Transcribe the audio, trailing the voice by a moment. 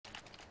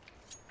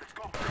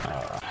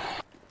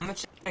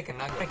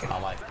I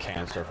like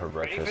cancer for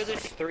Ready breakfast. for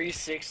this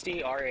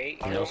 360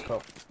 R8? No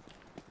scope.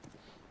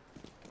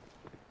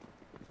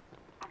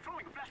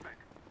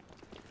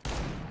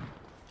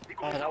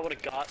 Oh, that would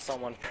have got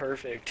someone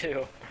perfect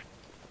too.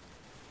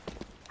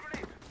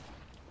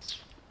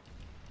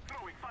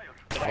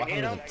 Did I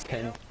get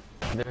him?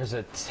 There's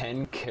a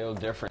 10 kill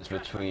difference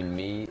between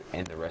me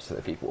and the rest of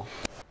the people.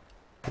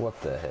 What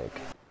the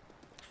heck?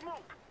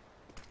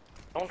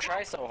 Don't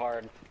try so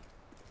hard.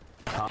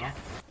 Huh?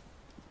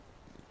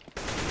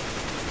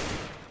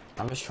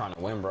 I'm just trying to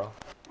win, bro.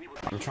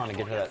 I'm trying to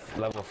get to that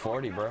level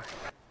 40, bro.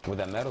 With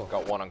that medal.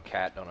 Got one on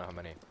cat, don't know how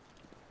many.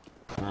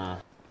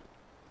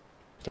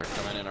 They're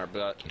coming in our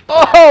butt.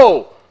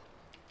 Oh!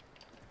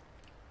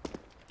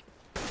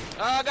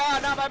 Oh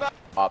god, not my butt!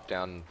 Op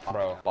down,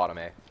 Bro. bottom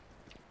A.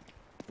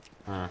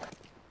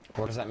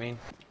 What does that mean?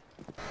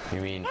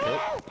 You mean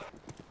it?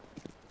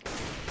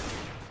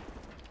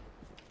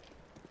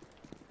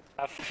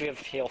 I have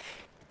heal.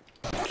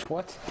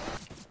 What?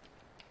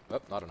 Oh,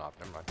 not an op,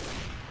 never mind.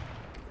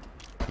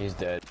 He's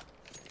dead.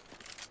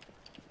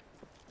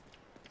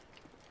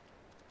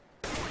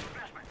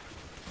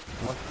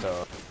 What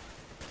the?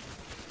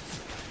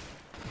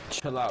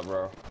 Chill out,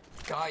 bro.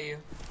 Got you.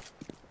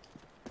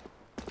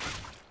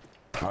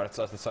 Alright,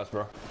 that's us,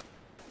 bro.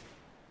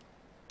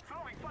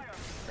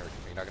 Eric,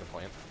 you're not gonna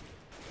play him?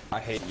 I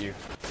hate you.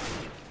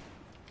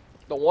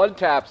 The one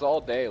taps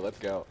all day, let's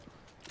go.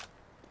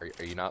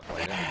 Are you not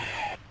playing it?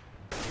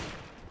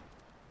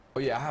 Oh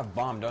yeah, I have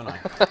bomb, don't I?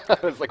 I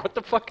was like, what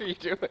the fuck are you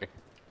doing?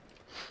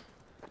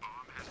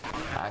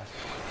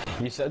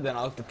 You said that, and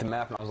I looked at the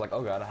map and I was like,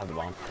 oh god, I have the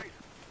bomb.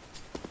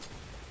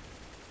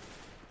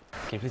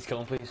 Can you please kill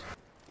him, please?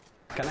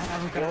 Can I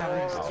have him? Can I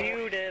have him? You're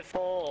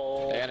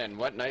beautiful. And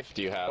what knife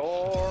do you have?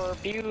 You're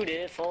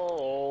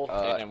beautiful.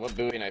 And what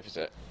Bowie knife is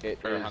it?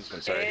 Or is-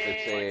 Huntsman, sorry.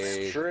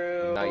 It's a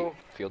true. night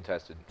field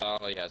tested.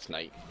 Oh yeah, it's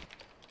night.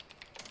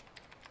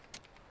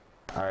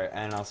 Alright,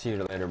 and I'll see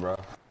you later, bro.